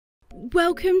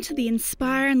Welcome to the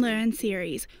Inspire and Learn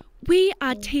series. We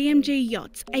are TMG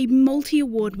Yachts, a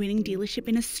multi-award winning dealership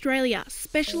in Australia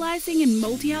specialising in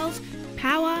multi-hulls,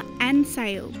 power and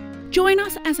sail. Join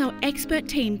us as our expert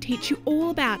team teach you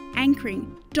all about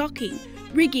anchoring, docking,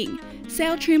 rigging,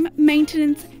 sail trim,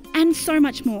 maintenance and so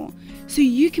much more, so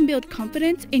you can build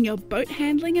confidence in your boat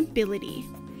handling ability.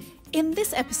 In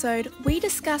this episode, we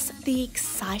discuss the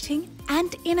exciting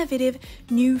and innovative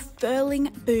new Furling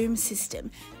Boom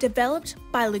System developed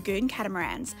by Lagoon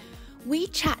Catamarans. We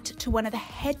chat to one of the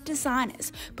head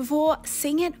designers before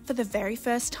seeing it for the very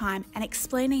first time and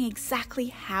explaining exactly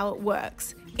how it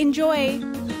works. Enjoy!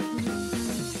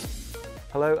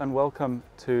 Hello and welcome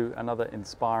to another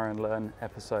Inspire and Learn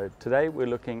episode. Today we're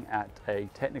looking at a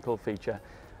technical feature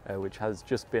which has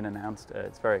just been announced.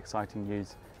 It's very exciting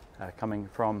news coming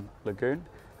from Lagoon,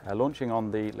 launching on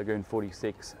the Lagoon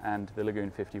 46 and the Lagoon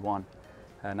 51.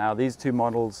 Now these two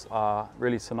models are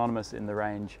really synonymous in the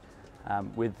range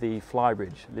with the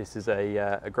flybridge. This is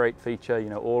a great feature. You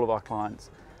know, all of our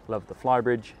clients love the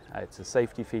flybridge. It's a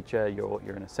safety feature.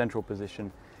 You're in a central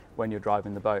position when you're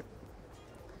driving the boat.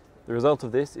 The result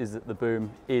of this is that the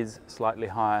boom is slightly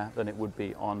higher than it would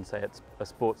be on, say, a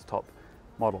sports top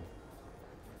model.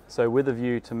 So with a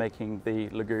view to making the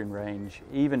Lagoon range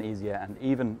even easier and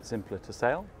even simpler to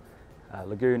sail,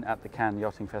 Lagoon at the Cannes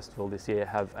Yachting Festival this year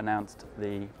have announced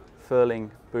the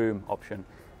Furling Boom option,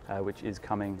 which is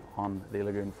coming on the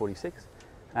Lagoon 46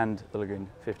 and the Lagoon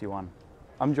 51.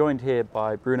 I'm joined here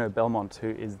by Bruno Belmont, who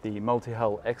is the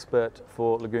multi-hull expert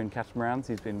for Lagoon Catamarans.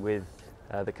 He's been with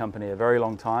the company a very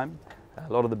long time.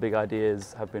 A lot of the big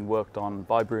ideas have been worked on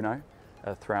by Bruno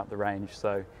throughout the range.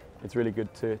 So it's really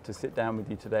good to sit down with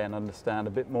you today and understand a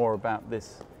bit more about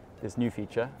this new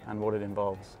feature and what it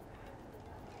involves.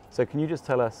 So can you just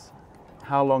tell us,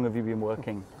 how long have you been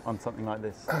working on something like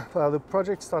this? Well, the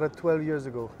project started 12 years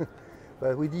ago,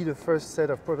 but we did a first set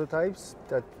of prototypes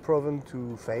that proven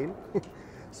to fail.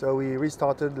 So we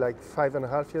restarted like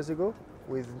 5.5 years ago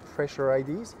with fresher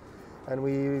ideas, and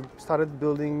we started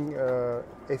building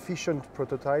efficient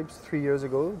prototypes 3 years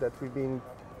ago that we've been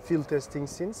field testing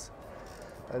since.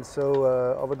 And so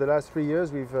over the last 3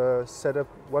 years, we've set up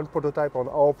one prototype on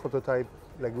our prototype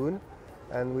Lagoon,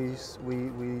 and we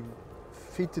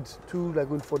fitted two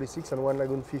Lagoon 46 and one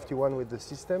Lagoon 51 with the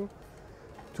system.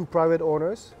 Two private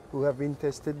owners who have been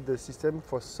tested the system,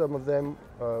 for some of them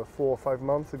 4 or 5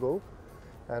 months ago.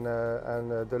 And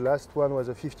the last one was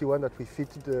a 51 that we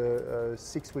fitted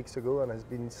 6 weeks ago and has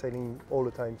been sailing all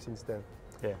the time since then.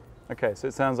 Yeah. Okay, so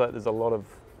it sounds like there's a lot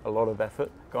of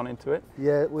effort gone into it.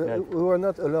 Yeah, we were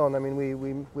not alone. I mean,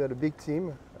 we had a big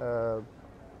team.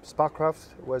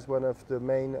 Sparkcraft was one of the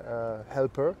main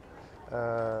helper.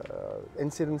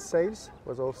 Incident Sales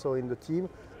was also in the team,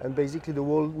 and basically the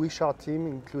whole Wishart team,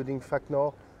 including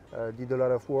Facnor, did a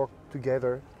lot of work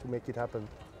together to make it happen.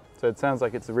 So it sounds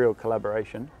like it's a real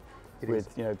collaboration with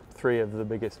is. you know, three of the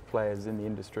biggest players in the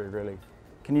industry, really.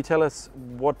 Can you tell us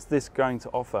what's this going to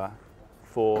offer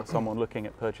for someone looking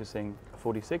at purchasing a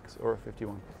 46 or a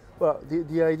 51? Well,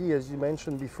 the idea, as you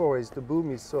mentioned before, is the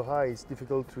boom is so high, it's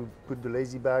difficult to put the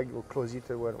lazy bag or close it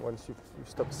once you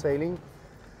stop sailing.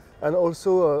 And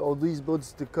also, all these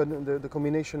boats, the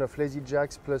combination of lazy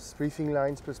jacks plus reefing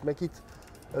lines plus make it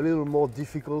a little more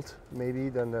difficult maybe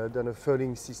than a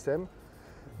furling system.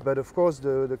 But of course,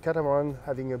 the catamaran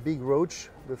having a big roach,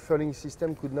 the furling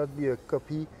system could not be a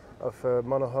copy of a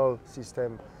monohull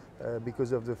system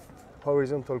because of the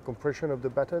horizontal compression of the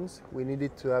battens. We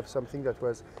needed to have something that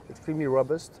was extremely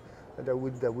robust and that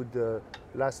would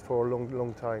last for a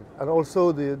long time. And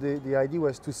also the idea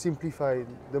was to simplify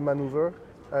the maneuver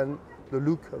and the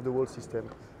look of the whole system.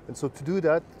 And so to do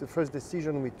that, the first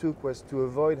decision we took was to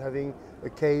avoid having a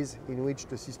case in which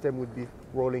the system would be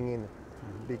rolling in,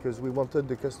 because we wanted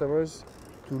the customers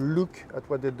to look at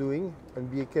what they're doing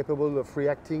and be capable of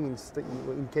reacting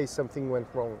in case something went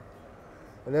wrong.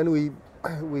 And then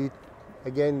we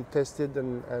again tested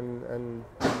and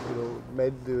you know,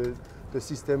 made the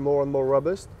system more and more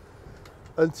robust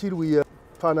until we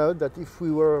found out that if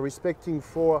we were respecting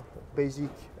 4 basic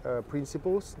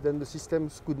principles, then the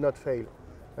systems could not fail.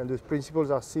 And the principles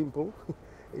are simple.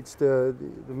 It's the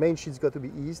main sheet's got to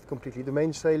be eased completely. The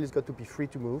main sail has got to be free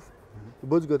to move. The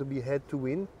boat's got to be head to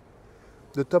wind.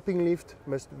 The topping lift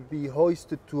must be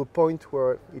hoisted to a point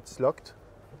where it's locked.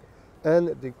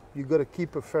 And you've got to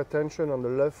keep a fair tension on the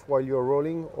luff while you're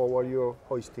rolling or while you're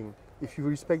hoisting. If you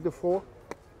respect the 4,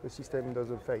 the system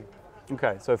doesn't fail.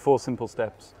 Okay, so 4 simple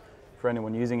steps for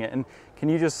anyone using it. And can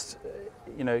you just,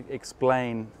 you know,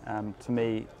 explain to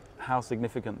me how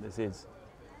significant this is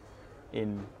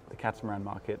in the catamaran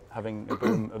market, having a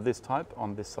boom of this type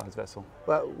on this size vessel?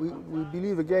 Well, we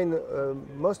believe again,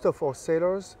 most of our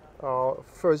sailors are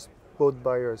first boat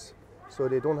buyers, so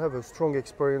they don't have a strong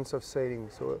experience of sailing.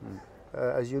 So,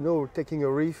 as you know, taking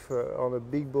a reef on a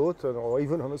big boat or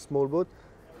even on a small boat,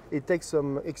 it takes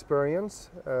some experience.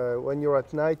 When you're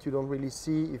at night, you don't really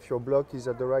see if your block is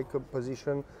at the right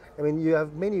position. I mean, you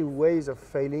have many ways of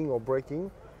failing or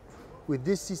breaking. With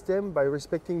this system, by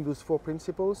respecting those 4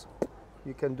 principles,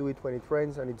 you can do it when it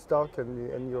rains and it's dark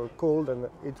and you're cold, and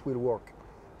it will work.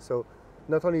 So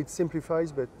not only it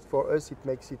simplifies, but for us it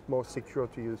makes it more secure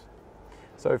to use.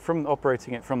 So from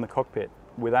operating it from the cockpit,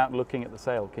 without looking at the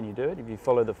sail, can you do it if you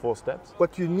follow the 4 steps?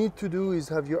 What you need to do is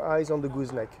have your eyes on the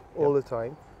gooseneck all the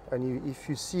time. And if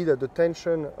you see that the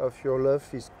tension of your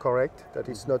luff is correct, that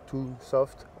it's not too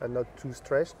soft and not too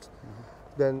stretched,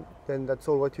 then that's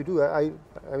all what you do. I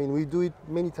mean, we do it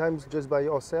many times just by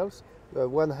ourselves.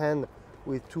 One hand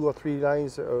with 2 or 3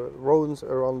 lines, rounds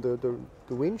around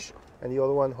the winch, and the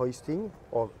other one hoisting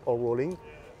or rolling,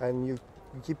 and you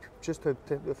keep just a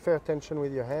fair tension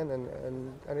with your hand,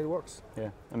 and it works. Yeah,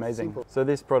 amazing. Simple. So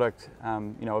this product,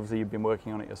 you know, obviously you've been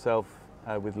working on it yourself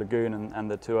with Lagoon and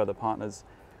the 2 other partners.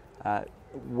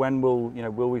 When will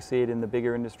we see it in the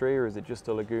bigger industry, or is it just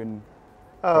a Lagoon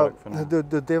product for now?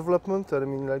 The development, I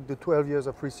mean, like the 12 years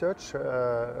of research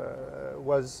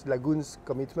was Lagoon's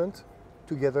commitment,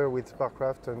 together with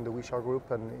Sparkcraft and the Wishart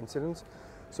Group and Incidents.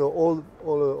 So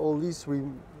all this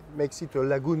makes it a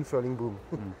Lagoon Furling Boom.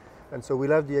 And so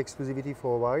we'll have the exclusivity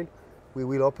for a while. We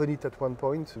will open it at one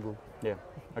point. Yeah,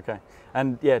 okay.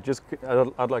 And yeah, just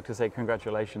I'd like to say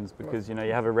congratulations, because you know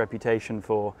you have a reputation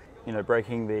for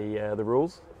breaking the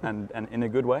rules and in a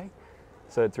good way.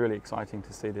 So it's really exciting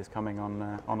to see this coming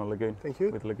on a Lagoon. Thank you.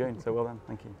 With Lagoon, so well done,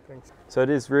 thank you. Thanks. So it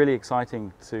is really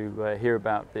exciting to hear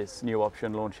about this new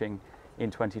option launching in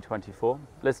 2024.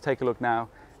 Let's take a look now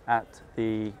at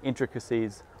the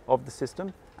intricacies of the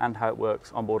system and how it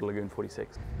works on board a Lagoon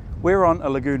 46. We're on a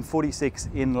Lagoon 46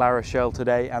 in La Rochelle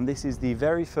today, and this is the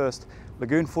very first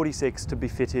Lagoon 46 to be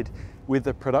fitted with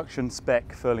the production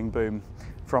spec Furling Boom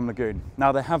from Lagoon.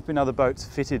 Now, there have been other boats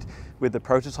fitted with the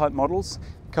prototype models,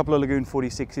 a couple of Lagoon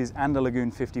 46s and a Lagoon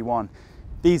 51.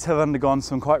 These have undergone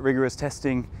some quite rigorous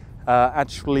testing,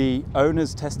 actually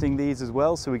owners testing these as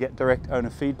well, so we get direct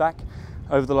owner feedback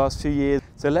over the last few years.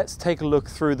 So let's take a look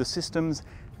through the systems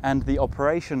and the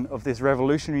operation of this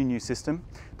revolutionary new system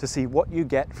to see what you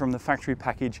get from the factory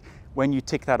package when you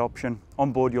tick that option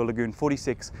on board your Lagoon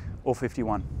 46 or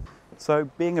 51. So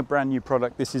being a brand new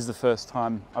product, this is the first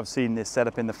time I've seen this set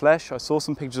up in the flesh. I saw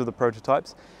some pictures of the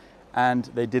prototypes and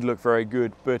they did look very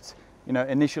good, but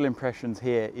initial impressions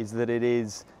here is that it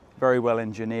is very well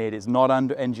engineered. It's not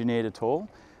under engineered at all.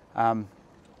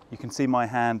 You can see my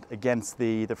hand against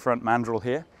the front mandrel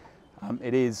here.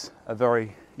 It is a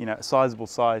very sizable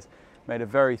size, made of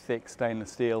very thick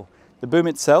stainless steel. The boom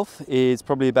itself is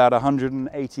probably about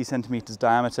 180 centimeters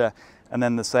diameter, and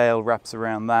then the sail wraps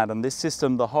around that. And this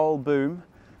system, the whole boom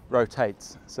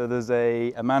rotates. So there's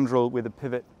a mandrel with a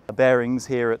pivot bearings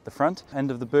here at the front end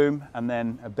of the boom, and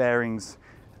then bearings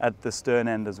at the stern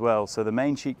end as well. So the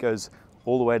main sheet goes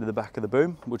all the way to the back of the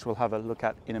boom, which we'll have a look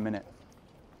at in a minute.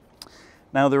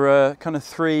 Now, there are kind of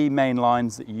 3 main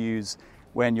lines that you use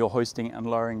when you're hoisting and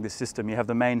lowering this system. You have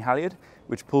the main halyard,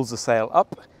 which pulls the sail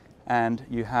up, and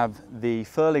you have the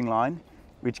furling line,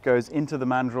 which goes into the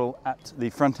mandrel at the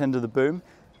front end of the boom,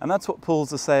 and that's what pulls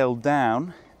the sail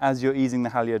down as you're easing the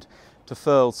halyard to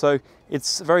furl. So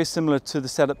it's very similar to the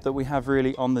setup that we have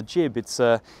really on the jib. There's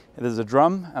a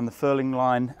drum, and the furling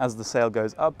line, as the sail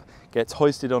goes up, gets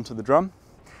hoisted onto the drum,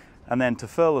 and then to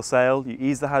furl the sail, you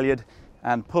ease the halyard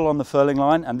and pull on the furling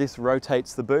line, and this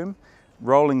rotates the boom,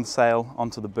 rolling the sail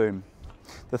onto the boom.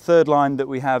 The third line that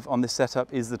we have on this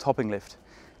setup is the topping lift,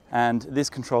 and this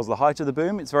controls the height of the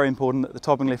boom. It's very important that the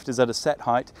topping lift is at a set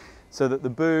height so that the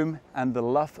boom and the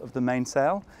luff of the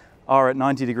mainsail are at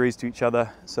 90 degrees to each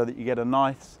other, so that you get a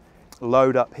nice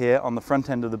load up here on the front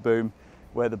end of the boom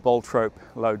where the bolt rope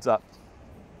loads up.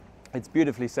 It's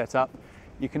beautifully set up.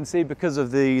 You can see, because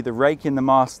of the rake in the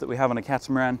mast that we have on a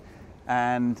catamaran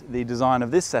and the design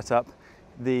of this setup,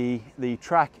 the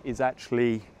track is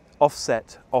actually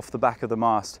offset off the back of the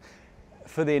mast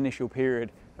for the initial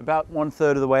period. About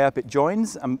 1/3 of the way up it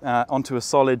joins onto a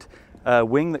solid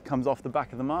wing that comes off the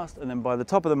back of the mast, and then by the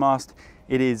top of the mast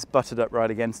it is butted up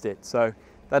right against it. So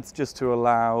that's just to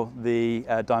allow the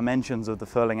dimensions of the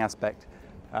furling aspect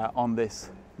on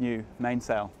this new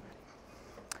mainsail.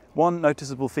 One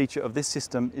noticeable feature of this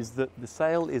system is that the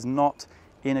sail is not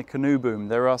in a canoe boom.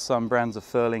 There are some brands of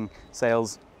furling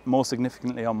sails, more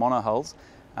significantly on monohulls,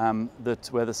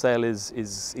 where the sail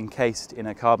is encased in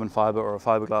a carbon fibre or a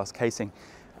fiberglass casing.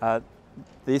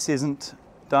 This isn't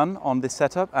done on this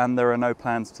setup, and there are no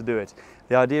plans to do it.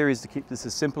 The idea is to keep this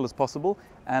as simple as possible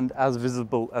and as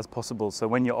visible as possible. So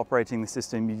when you're operating the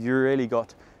system, you've really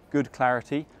got good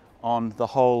clarity on the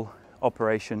whole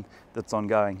operation that's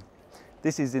ongoing.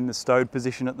 This is in the stowed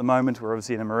position at the moment. We're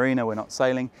obviously in a marina, we're not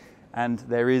sailing, and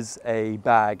there is a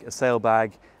bag, a sail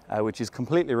bag, which is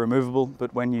completely removable,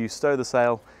 but when you stow the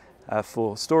sail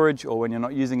for storage or when you're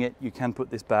not using it, you can put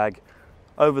this bag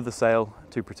over the sail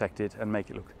to protect it and make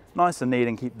it look nice and neat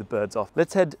and keep the birds off.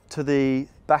 Let's head to the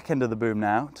back end of the boom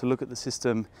now to look at the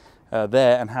system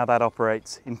there and how that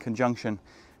operates in conjunction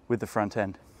with the front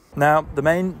end. Now, the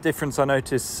main difference I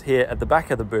notice here at the back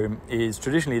of the boom is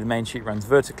traditionally the main sheet runs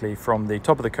vertically from the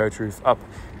top of the coach roof up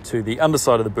to the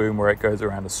underside of the boom where it goes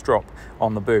around a strop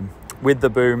on the boom. With the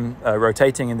boom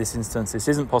rotating in this instance, this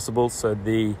isn't possible, so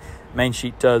the main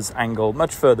sheet does angle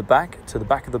much further back to the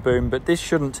back of the boom, but this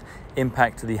shouldn't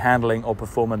impact the handling or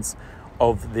performance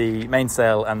of the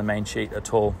mainsail and the main sheet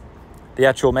at all. The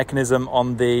actual mechanism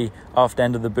on the aft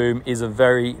end of the boom is a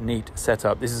very neat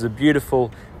setup. This is a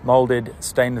beautiful molded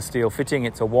stainless steel fitting.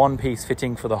 It's a one-piece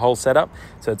fitting for the whole setup,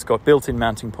 so it's got built-in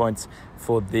mounting points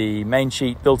for the main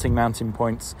sheet, built-in mounting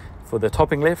points for the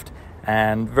topping lift,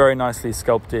 and very nicely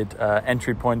sculpted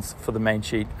entry points for the main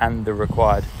sheet and the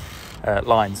required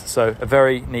lines. So a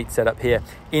very neat setup here.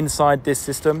 Inside this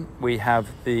system we have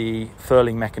the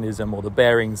furling mechanism, or the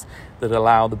bearings that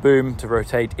allow the boom to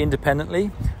rotate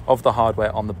independently of the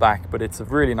hardware on the back, but it's a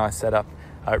really nice setup.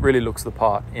 It really looks the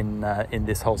part in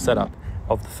this whole setup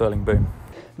of the furling boom.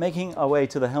 Making our way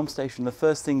to the helm station, the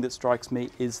first thing that strikes me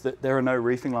is that there are no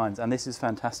reefing lines, and this is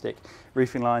fantastic.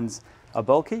 Reefing lines are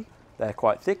bulky, they're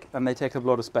quite thick, and they take up a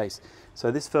lot of space.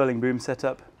 So this furling boom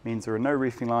setup means there are no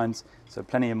reefing lines, so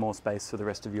plenty of more space for the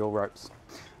rest of your ropes.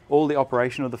 All the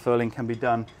operation of the furling can be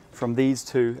done from these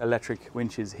two electric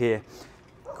winches here.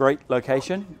 Great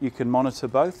location, you can monitor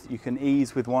both, you can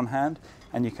ease with one hand,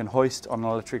 and you can hoist on an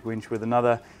electric winch with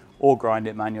another, or grind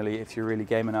it manually if you're really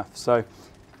game enough. So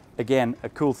again, a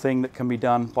cool thing that can be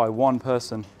done by one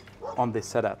person on this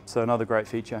setup, so another great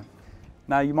feature.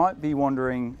 Now you might be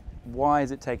wondering, why has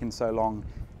it taken so long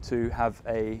to have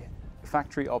a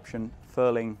factory option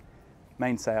furling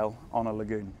mainsail on a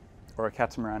lagoon or a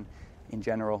catamaran in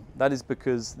general? That is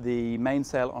because the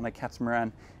mainsail on a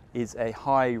catamaran is a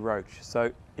high roach,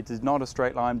 so it is not a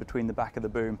straight line between the back of the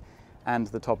boom and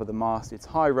the top of the mast. It's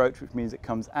high roach, which means it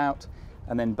comes out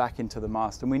and then back into the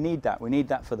mast, and we need that. We need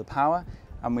that for the power,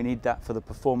 and we need that for the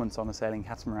performance on a sailing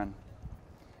catamaran.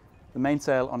 The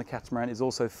mainsail on a catamaran is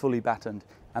also fully battened,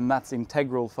 and that's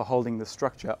integral for holding the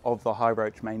structure of the high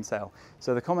roach mainsail.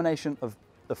 So the combination of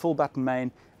the full batten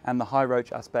main and the high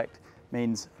roach aspect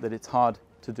means that it's hard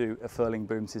to do a furling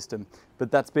boom system.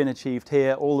 But that's been achieved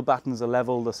here. All the battens are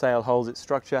level, the sail holds its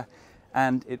structure,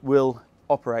 and it will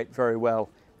operate very well,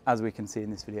 as we can see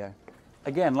in this video.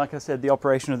 Again, like I said, the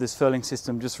operation of this furling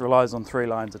system just relies on three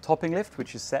lines: a topping lift,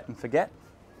 which is set and forget,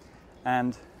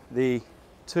 and the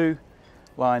two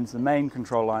lines, the main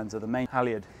control lines, are the main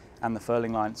halyard and the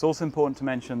furling line. It's also important to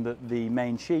mention that the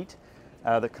main sheet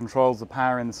that controls the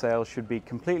power in the sail should be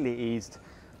completely eased,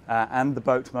 and the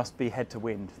boat must be head to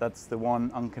wind. That's the one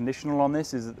unconditional on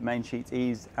this, is that the main sheet's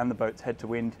eased and the boat's head to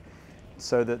wind,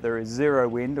 so that there is zero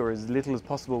wind, or as little as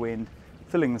possible wind,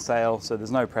 filling the sail, so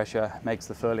there's no pressure. Makes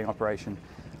the furling operation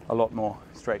a lot more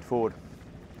straightforward.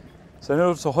 So in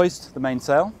order to hoist the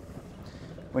mainsail,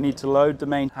 we need to load the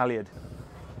main halyard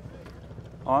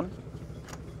on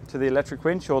to the electric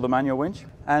winch or the manual winch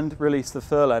and release the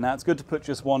furler. Now it's good to put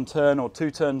just one turn or two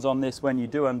turns on this when you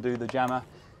do undo the jammer,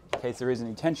 in case there is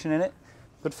any tension in it,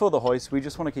 but for the hoist we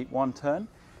just want to keep one turn.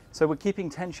 So we're keeping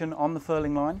tension on the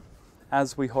furling line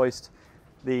as we hoist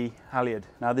the halyard.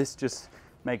 Now this just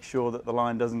makes sure that the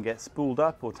line doesn't get spooled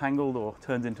up or tangled or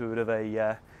turns into a bit of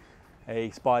a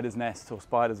spider's nest or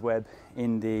spider's web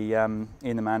in the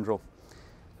mandrel.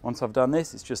 Once I've done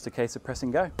this, it's just a case of pressing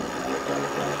go.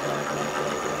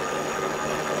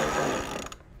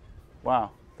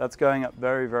 Wow, that's going up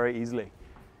very, very easily.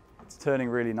 It's turning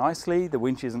really nicely, the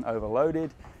winch isn't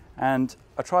overloaded, and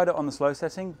I tried it on the slow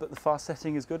setting, but the fast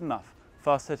setting is good enough.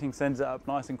 Fast setting sends it up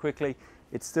nice and quickly.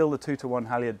 It's still the 2-to-1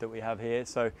 halyard that we have here,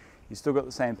 so you still got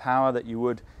the same power that you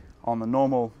would on the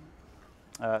normal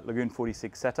Lagoon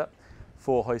 46 setup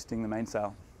for hoisting the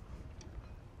mainsail.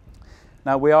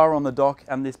 Now we are on the dock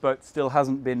and this boat still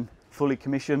hasn't been fully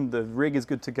commissioned. The rig is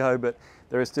good to go, but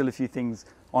there are still a few things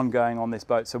ongoing on this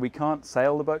boat. So we can't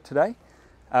sail the boat today,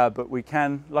 but we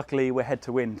can, luckily we're head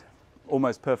to wind,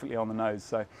 almost perfectly on the nose,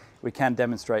 so we can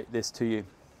demonstrate this to you.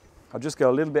 I'll just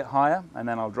go a little bit higher and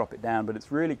then I'll drop it down, but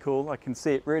it's really cool. I can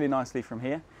see it really nicely from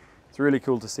here. It's really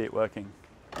cool to see it working.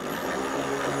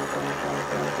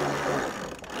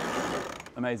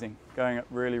 Amazing, going up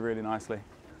really, really nicely.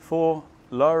 For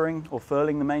lowering or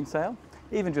furling the mainsail,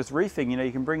 even just reefing, you know,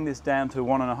 you can bring this down to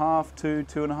 1.5, 2,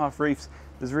 2.5 reefs.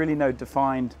 There's really no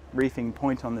defined reefing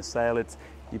point on this sail.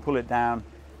 You pull it down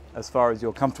as far as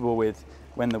you're comfortable with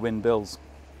when the wind bills.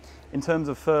 In terms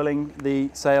of furling the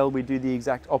sail, we do the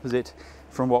exact opposite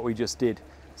from what we just did.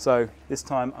 So this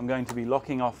time I'm going to be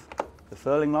locking off the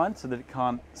furling line so that it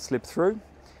can't slip through.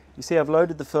 You see I've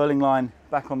loaded the furling line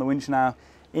back on the winch now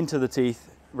into the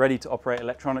teeth, ready to operate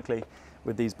electronically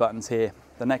with these buttons here.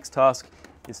 The next task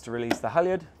is to release the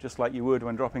halyard, just like you would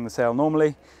when dropping the sail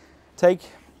normally. Take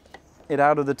it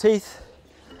out of the teeth.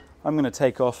 I'm going to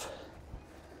take off,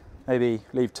 maybe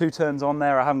leave 2 turns on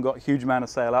there. I haven't got a huge amount of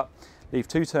sail up. Leave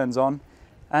 2 turns on,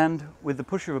 and with the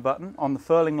push of a button on the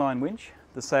furling line winch,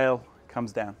 the sail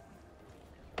comes down.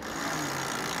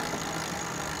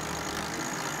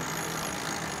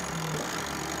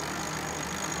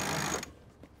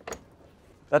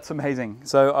 That's amazing.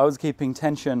 So I was keeping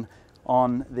tension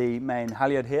on the main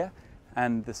halyard here,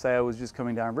 and the sail was just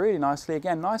coming down really nicely.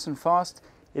 Again, nice and fast.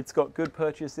 It's got good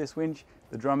purchase, this winch.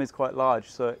 The drum is quite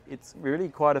large, so it's really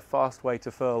quite a fast way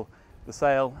to furl the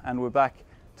sail, and we're back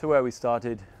to where we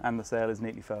started, and the sail is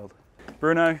neatly furled.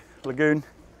 Bruno, Lagoon,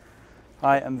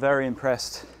 I am very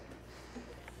impressed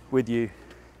with you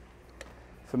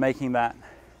for making that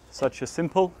such a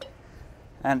simple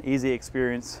and easy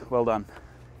experience. Well done.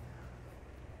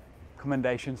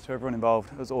 Commendations to everyone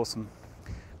involved. It was awesome.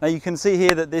 Now you can see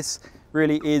here that this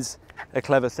really is a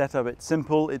clever setup. It's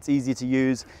simple, it's easy to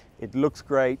use, it looks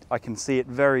great. I can see it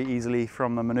very easily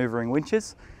from the maneuvering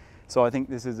winches. So I think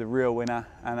this is a real winner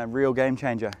and a real game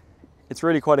changer. It's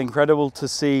really quite incredible to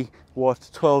see what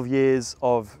 12 years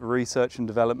of research and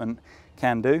development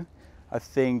can do. I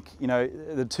think, you know,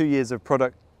 the 2 years of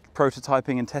product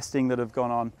prototyping and testing that have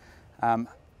gone on,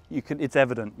 it's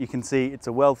evident. You can see it's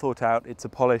a well thought out, it's a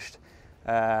polished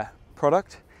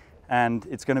product, and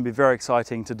it's going to be very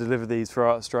exciting to deliver these for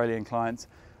our Australian clients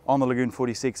on the Lagoon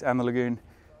 46 and the Lagoon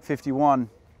 51.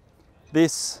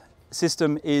 This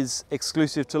system is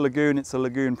exclusive to Lagoon. It's a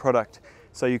Lagoon product,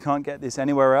 so you can't get this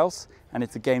anywhere else, and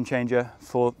it's a game changer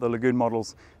for the Lagoon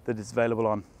models that it's available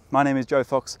on. My name is Joe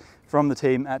Fox from the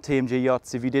team at TMG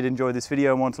Yachts. If you did enjoy this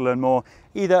video and want to learn more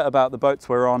either about the boats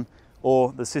we're on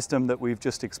or the system that we've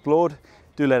just explored,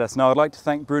 do let us know. I'd like to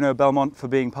thank Bruno Belmont for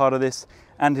being part of this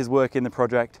and his work in the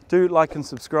project. Do like and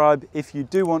subscribe if you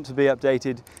do want to be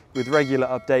updated with regular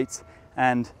updates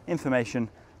and information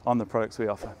on the products we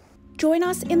offer. Join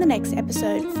us in the next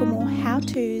episode for more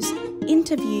how-tos,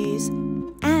 interviews,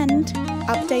 and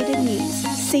updated news.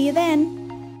 See you then!